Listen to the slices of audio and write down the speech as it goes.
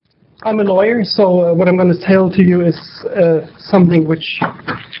I'm a lawyer, so what I'm going to tell to you is something which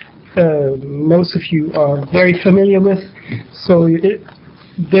most of you are very familiar with. So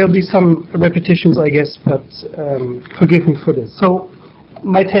there'll be some repetitions, I guess, but forgive me for this. So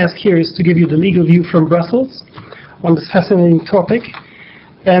my task here is to give you the legal view from Brussels on this fascinating topic.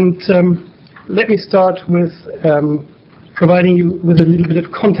 And let me start with providing you with a little bit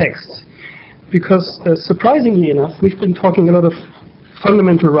of context. Because surprisingly enough, we've been talking a lot of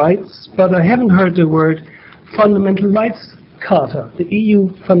fundamental rights, but I haven't heard the word Fundamental Rights Charter, the EU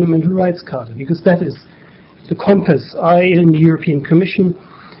Fundamental Rights Charter, because that is the compass. I, in the European Commission,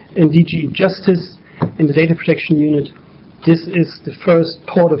 in DG Justice, in the Data Protection Unit, this is the first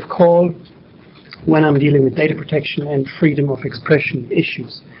port of call when I'm dealing with data protection and freedom of expression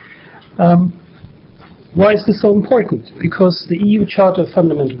issues. Why is this so important? Because the EU Charter of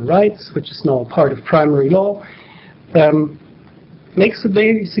Fundamental Rights, which is now part of primary law, makes a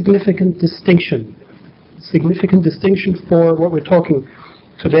very significant distinction for what we're talking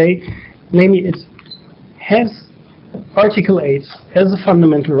today. Namely, it has Article 8 as a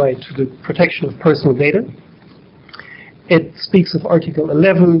fundamental right to the protection of personal data. It speaks of Article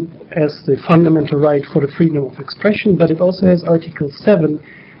 11 as the fundamental right for the freedom of expression, but it also has Article 7,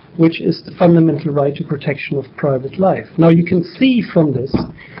 which is the fundamental right to protection of private life. Now you can see from this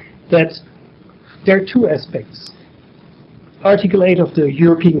that there are two aspects. Article 8 of the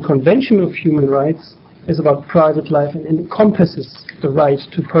European Convention of Human Rights is about private life and encompasses the right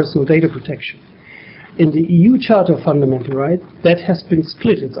to personal data protection. In the EU Charter of Fundamental Rights, that has been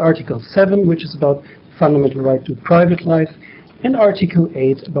split. It's Article 7, which is about fundamental right to private life, and Article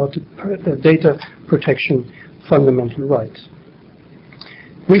 8 about the data protection fundamental right.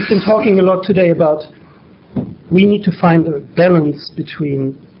 We've been talking a lot today about we need to find a balance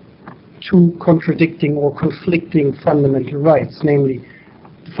between two contradicting or conflicting fundamental rights, namely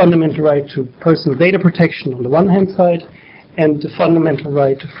the fundamental right to personal data protection on the one hand side and the fundamental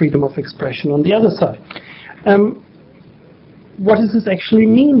right to freedom of expression on the other side. What does this actually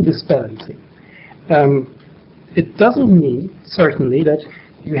mean, this balancing? It doesn't mean, certainly, that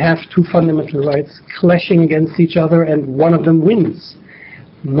you have two fundamental rights clashing against each other and one of them wins.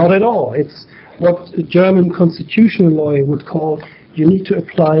 Not at all. It's what a German constitutional lawyer would call, you need to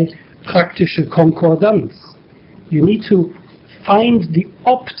apply praktische Konkordanz. You need to find the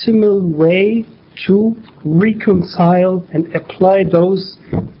optimal way to reconcile and apply those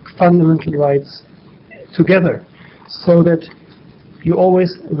fundamental rights together so that you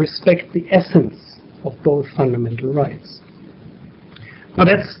always respect the essence of both fundamental rights. Now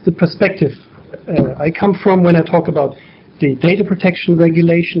that's the perspective I come from when I talk about the data protection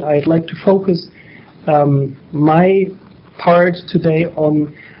regulation. I'd like to focus my part today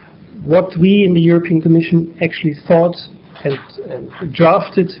on what we in the European Commission actually thought and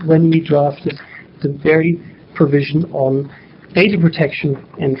drafted when we drafted the very provision on data protection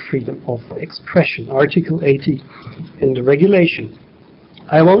and freedom of expression, Article 80 in the regulation.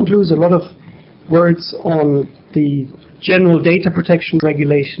 I won't lose a lot of words on the general data protection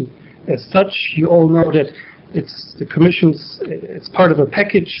regulation as such. You all know that it's the Commission's, it's part of a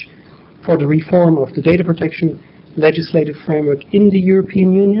package for the reform of the data protection legislative framework in the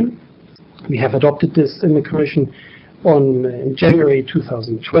European Union. We have adopted this in the Commission in January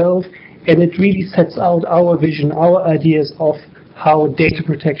 2012, and it really sets out our vision, our ideas of how data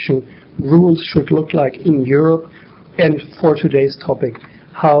protection rules should look like in Europe, and for today's topic,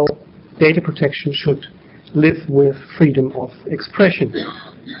 how data protection should live with freedom of expression.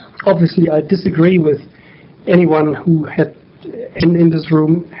 Obviously, I disagree with anyone who had in this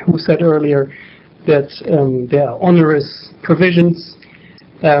room who said earlier that there are onerous provisions.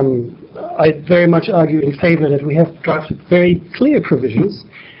 I very much argue in favor that we have drafted very clear provisions,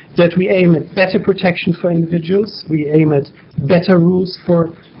 that we aim at better protection for individuals, we aim at better rules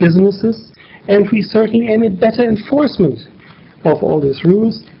for businesses, and we certainly aim at better enforcement of all these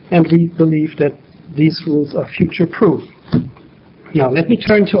rules, and we believe that these rules are future-proof. Now, let me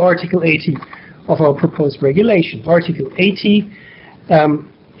turn to Article 80 of our proposed regulation. Article 80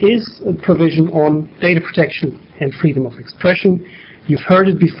 is a provision on data protection and freedom of expression. You've heard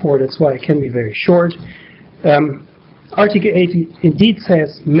it before, that's why I can be very short. Article 80 indeed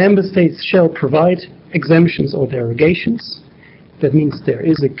says member states shall provide exemptions or derogations. That means there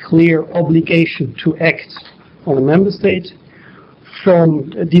is a clear obligation to act on a member state.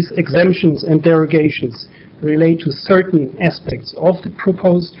 From these exemptions and derogations relate to certain aspects of the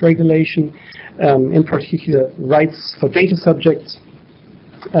proposed regulation, in particular rights for data subjects,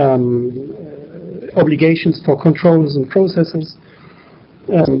 obligations for controllers and processors,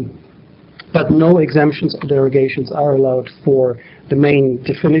 but no exemptions or derogations are allowed for the main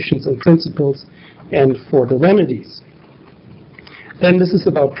definitions and principles and for the remedies. Then this is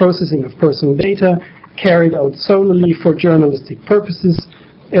about processing of personal data carried out solely for journalistic purposes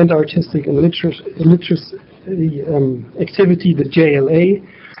and artistic and literacy activity, the JLA,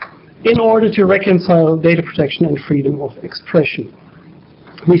 in order to reconcile data protection and freedom of expression.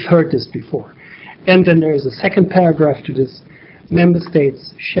 We've heard this before. And then there is a second paragraph to this. Member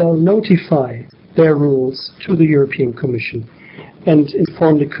states shall notify their rules to the European Commission and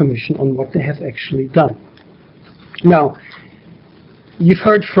inform the Commission on what they have actually done. Now, you've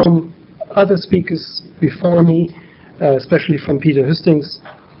heard from other speakers before me, especially from Peter Hustings,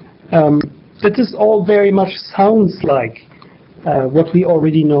 that this all very much sounds like what we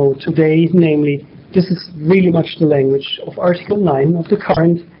already know today, namely, this is really much the language of Article 9 of the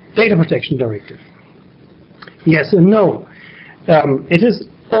current Data Protection Directive. Yes and no. It is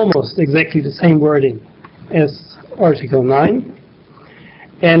almost exactly the same wording as Article 9.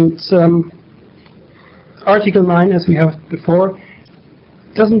 And Article 9, as we have before,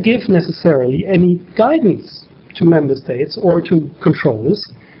 doesn't give necessarily any guidance to member states or to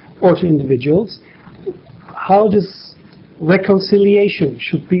controllers or to individuals how this reconciliation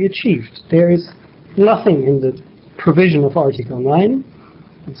should be achieved. There is nothing in the provision of Article 9,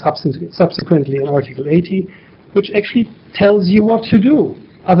 and subsequently in Article 80, which actually tells you what to do,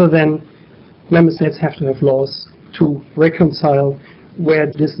 other than member states have to have laws to reconcile where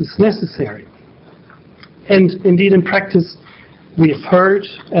this is necessary. And indeed, in practice, we have heard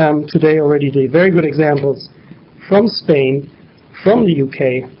today already the very good examples from Spain, from the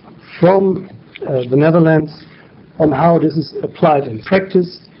UK, from the Netherlands, on how this is applied in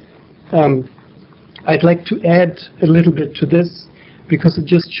practice. I'd like to add a little bit to this, because it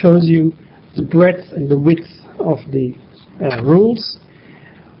just shows you the breadth and the width of the rules.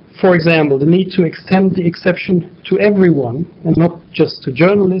 For example, the need to extend the exception to everyone, and not just to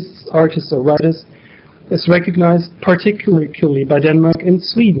journalists, artists, or writers, is recognized particularly by Denmark and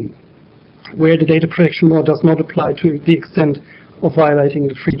Sweden, where the data protection law does not apply to the extent of violating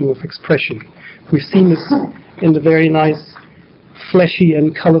the freedom of expression. We've seen this in the very nice, flashy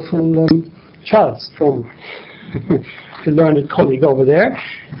and colorful charts from the learned colleague over there.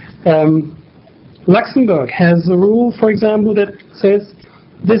 Luxembourg has a rule, for example, that says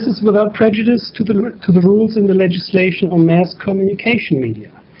this is without prejudice to the rules in the legislation on mass communication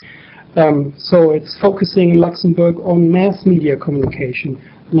media. So it's focusing in Luxembourg on mass media communication,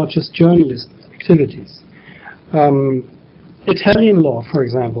 not just journalist activities. Italian law, for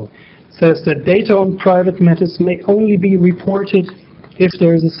example, says that data on private matters may only be reported if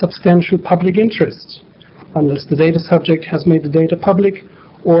there is a substantial public interest, unless the data subject has made the data public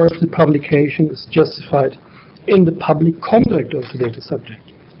or if the publication is justified in the public conduct of the data subject.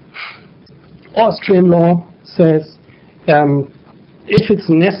 Austrian law says if it's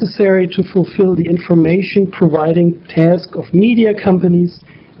necessary to fulfill the information providing task of media companies,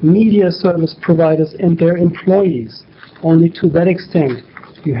 media service providers and their employees, only to that extent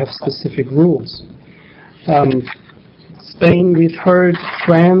you have specific rules. Spain, we've heard,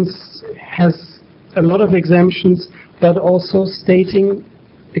 France has a lot of exemptions, but also stating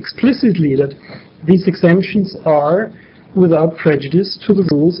explicitly that these exemptions are without prejudice to the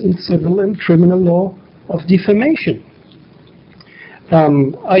rules in civil and criminal law of defamation.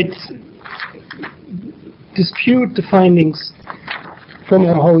 I'd dispute the findings from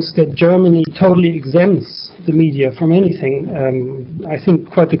our host that Germany totally exempts the media from anything. I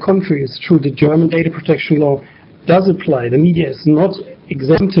think quite the contrary is true. The German data protection law does apply. The media is not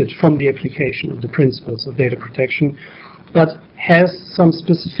exempted from the application of the principles of data protection, but has some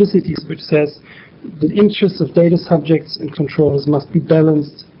specificities which says the interests of data subjects and controllers must be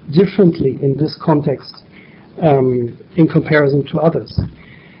balanced differently in this context in comparison to others.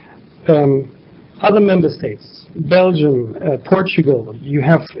 Other member states, Belgium, Portugal, you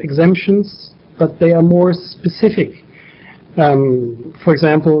have exemptions, but they are more specific. For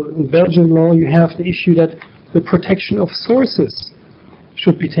example, in Belgian law, you have the issue that the protection of sources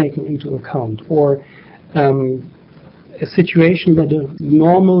should be taken into account, or a situation where the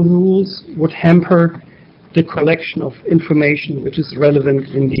normal rules would hamper the collection of information which is relevant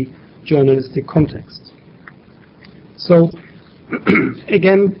in the journalistic context. So,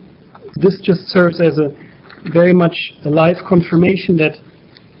 again, this just serves as a very much a live confirmation that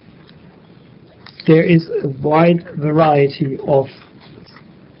there is a wide variety of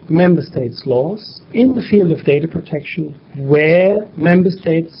member states' laws in the field of data protection where member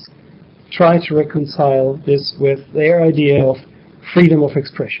states try to reconcile this with their idea of freedom of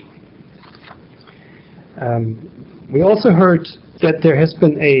expression. We also heard that there has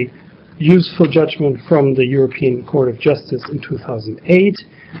been a useful judgment from the European Court of Justice in 2008,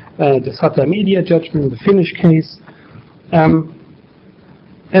 the Sata Media judgment, the Finnish case.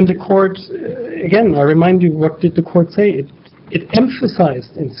 And the court, again, I remind you, what did the court say? It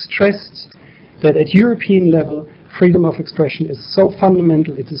emphasized and stressed that at European level, freedom of expression is so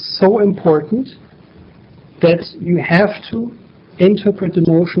fundamental, it is so important, that you have to interpret the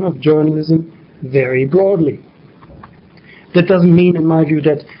notion of journalism very broadly. That doesn't mean, in my view,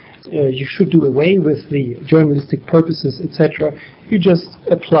 that you should do away with the journalistic purposes, etc. You just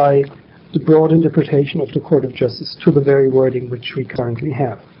apply the broad interpretation of the Court of Justice to the very wording which we currently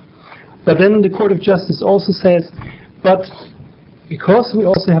have. But then the Court of Justice also says, but because we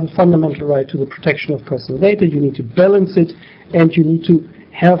also have a fundamental right to the protection of personal data, you need to balance it, and you need to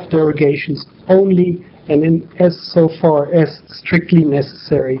have derogations only and in as so far as strictly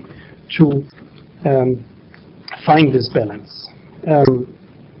necessary to find this balance.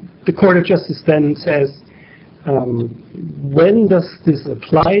 The Court of Justice then says, when does this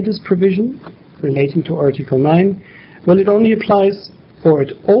apply, this provision relating to Article 9? Well, it only applies, or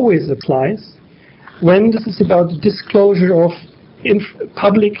it always applies, when this is about the disclosure of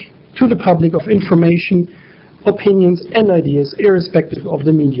to the public of information, opinions, and ideas, irrespective of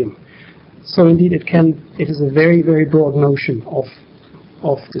the medium. So indeed, it is a very, very broad notion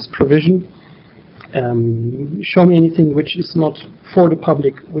of this provision. Show me anything which is not for the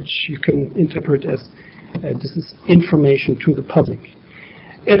public, which you can interpret as this is information to the public.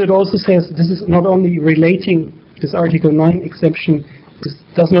 And it also says this is not only relating, this Article 9 exemption this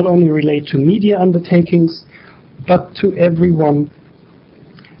does not only relate to media undertakings, but to everyone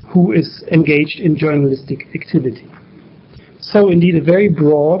who is engaged in journalistic activity. So indeed a very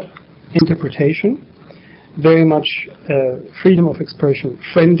broad interpretation, very much freedom of expression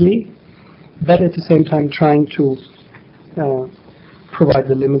friendly, but at the same time trying to provide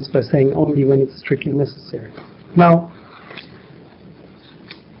the limits by saying only when it's strictly necessary. Now,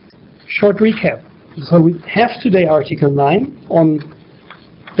 short recap. So we have today Article 9 on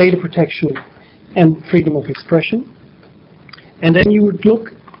data protection and freedom of expression. And then you would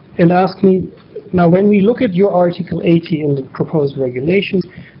look and ask me, now when we look at your Article 80 in the proposed regulations,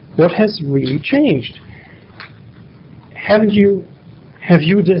 what has really changed? Have you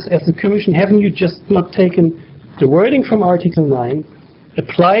this as a Commission, haven't you just not taken the wording from Article 9,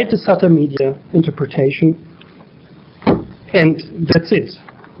 applied the Sata Media interpretation, and that's it?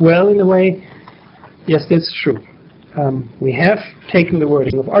 Well, in a way, yes, that's true. We have taken the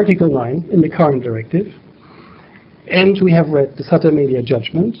wording of Article 9 in the current directive, and we have read the Sata Media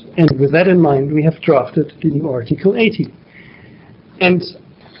judgment, and with that in mind, we have drafted the new Article 80. And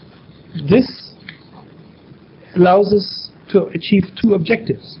this allows us to achieve two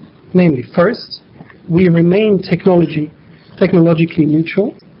objectives. Namely, first, we remain technologically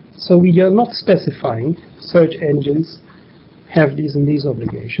neutral, so we are not specifying search engines have these and these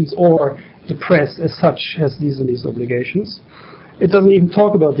obligations, or the press as such has these and these obligations. It doesn't even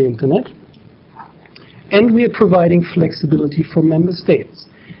talk about the internet. And we are providing flexibility for member states.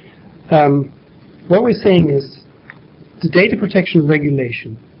 What we're saying is the data protection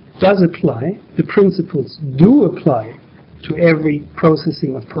regulation does apply, the principles do apply to every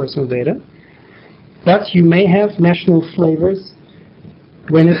processing of personal data, but you may have national flavors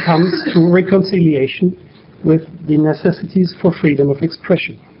when it comes to reconciliation with the necessities for freedom of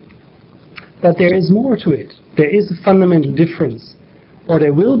expression. But there is more to it. There is a fundamental difference, or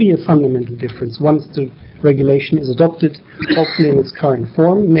there will be a fundamental difference once the regulation is adopted, hopefully in its current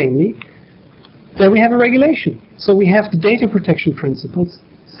form, namely, that we have a regulation. So we have the data protection principles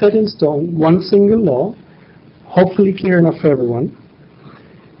set in stone, one single law, hopefully clear enough for everyone,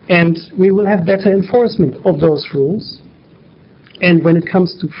 and we will have better enforcement of those rules. And when it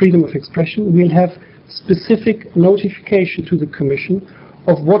comes to freedom of expression, we'll have specific notification to the Commission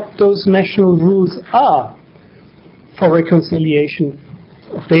of what those national rules are for reconciliation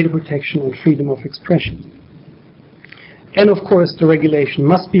of data protection and freedom of expression. And of course, the regulation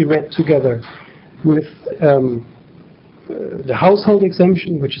must be read together with the household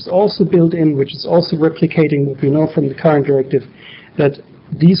exemption, which is also built in, which is also replicating what we know from the current directive, that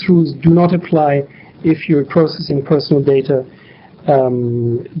these rules do not apply if you're processing personal data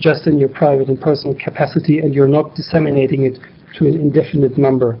just in your private and personal capacity and you're not disseminating it to an indefinite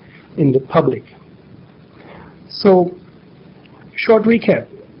number in the public. So, short recap.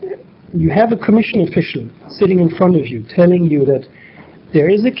 You have a Commission official sitting in front of you telling you that there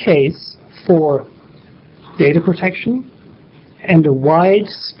is a case for data protection and a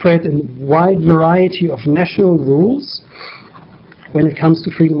widespread and wide variety of national rules when it comes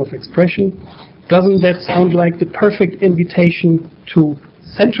to freedom of expression. Doesn't that sound like the perfect invitation to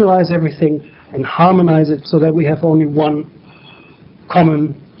centralize everything and harmonize it so that we have only one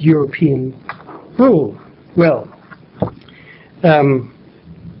common European rule. Well,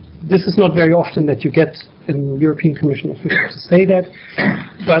 this is not very often that you get a European Commission official to say that,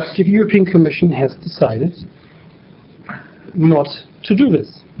 but the European Commission has decided not to do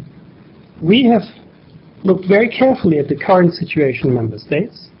this. We have looked very carefully at the current situation in member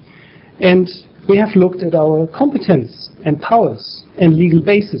states, and we have looked at our competence and powers and legal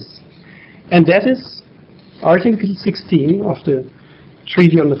basis. And that is Article 16 of the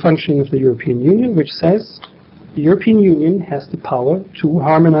Treaty on the Functioning of the European Union, which says the European Union has the power to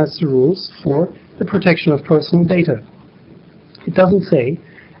harmonize the rules for the protection of personal data. It doesn't say,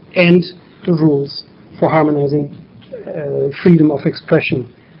 and the rules for harmonizing freedom of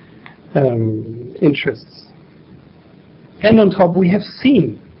expression interests. And on top, we have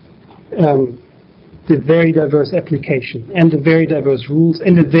seen the very diverse application and the very diverse rules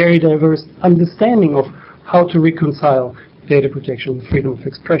and the very diverse understanding of how to reconcile data protection and freedom of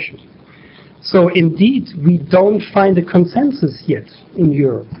expression. So indeed, we don't find a consensus yet in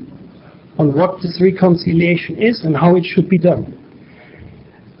Europe on what this reconciliation is and how it should be done.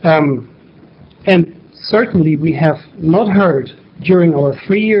 And certainly we have not heard during our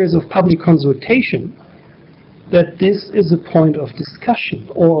 3 years of public consultation that this is a point of discussion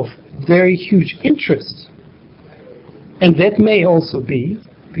or of very huge interest. And that may also be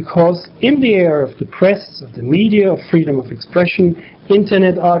because in the area of the press, of the media, of freedom of expression,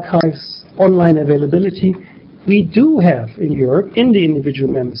 internet archives, online availability, we do have in Europe, in the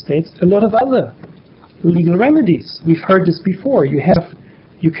individual member states, a lot of other legal remedies. We've heard this before. You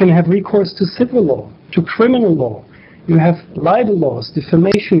can have recourse to civil law, to criminal law. You have libel laws,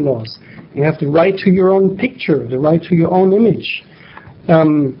 defamation laws. You have the right to your own picture, the right to your own image.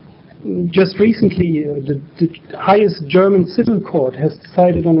 Just recently, the highest German civil court has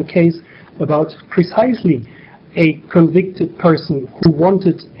decided on a case about precisely a convicted person who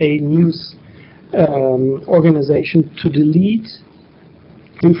wanted a news organization to delete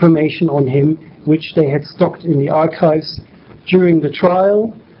information on him which they had stocked in the archives during the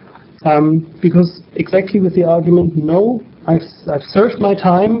trial, because exactly with the argument, no, I've served my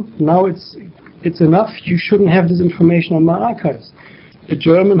time, now it's enough, you shouldn't have this information on my archives. The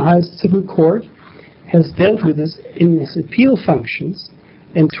German highest civil court has dealt with this in its appeal functions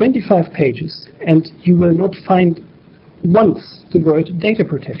in 25 pages, and you will not find once the word data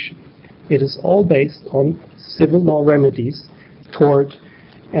protection. It is all based on civil law remedies toward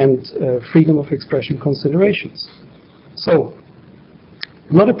and freedom of expression considerations. So,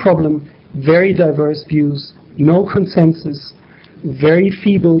 not a problem, very diverse views, no consensus, very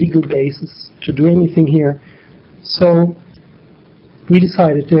feeble legal basis to do anything here. So, we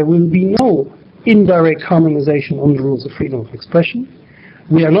decided there will be no indirect harmonization on the rules of freedom of expression.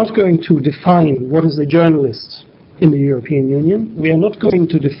 We are not going to define what is a journalist in the European Union. We are not going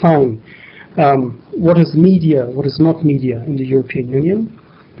to define what is media, what is not media in the European Union,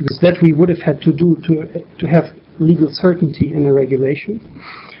 because that we would have had to do to have legal certainty in a regulation.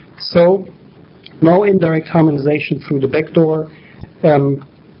 So, no indirect harmonization through the back door.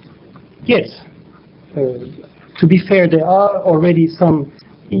 Yet, to be fair, there are already some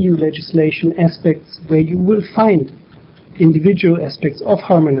EU legislation aspects where you will find individual aspects of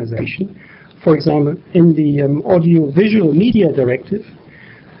harmonization. For example, in the Audiovisual Media Directive,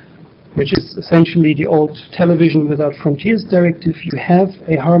 which is essentially the old Television Without Frontiers Directive, you have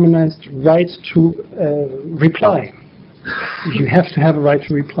a harmonized right to reply. You have to have a right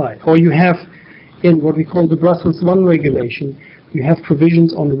to reply. Or you have, in what we call the Brussels I regulation, you have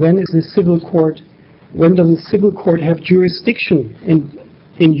provisions on when does a civil court have jurisdiction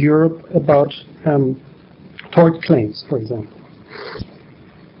in Europe about tort claims, for example.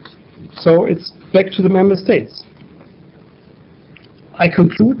 So it's back to the member states. I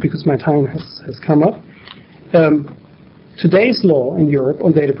conclude, because my time has come up, today's law in Europe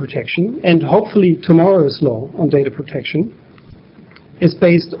on data protection, and hopefully tomorrow's law on data protection, is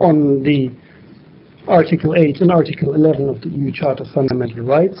based on the Article 8 and Article 11 of the EU Charter of Fundamental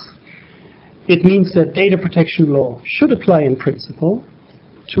Rights. It means that data protection law should apply in principle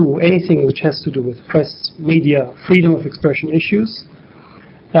to anything which has to do with press, media, freedom of expression issues.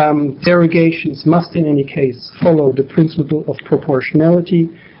 Derogations must in any case follow the principle of proportionality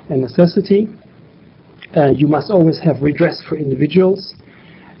and necessity. You must always have redress for individuals.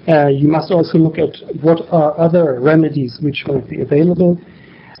 You must also look at what are other remedies which might be available.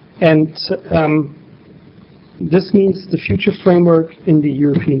 And this means the future framework in the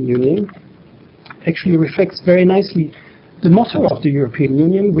European Union actually reflects very nicely the motto of the European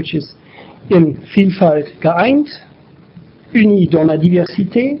Union, which is in Vielfalt geeint, unis dans la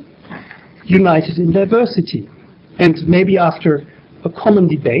diversité, united in diversity. And maybe after a common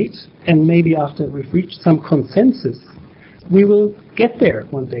debate, and maybe after we've reached some consensus, we will get there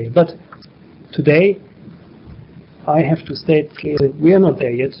one day. But today, I have to state clearly, we are not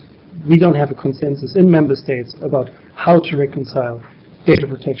there yet. We don't have a consensus in member states about how to reconcile data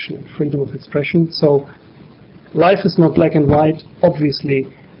protection and freedom of expression. So life is not black and white. Obviously,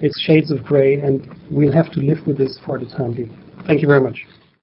 it's shades of gray, and we'll have to live with this for the time being. Thank you very much.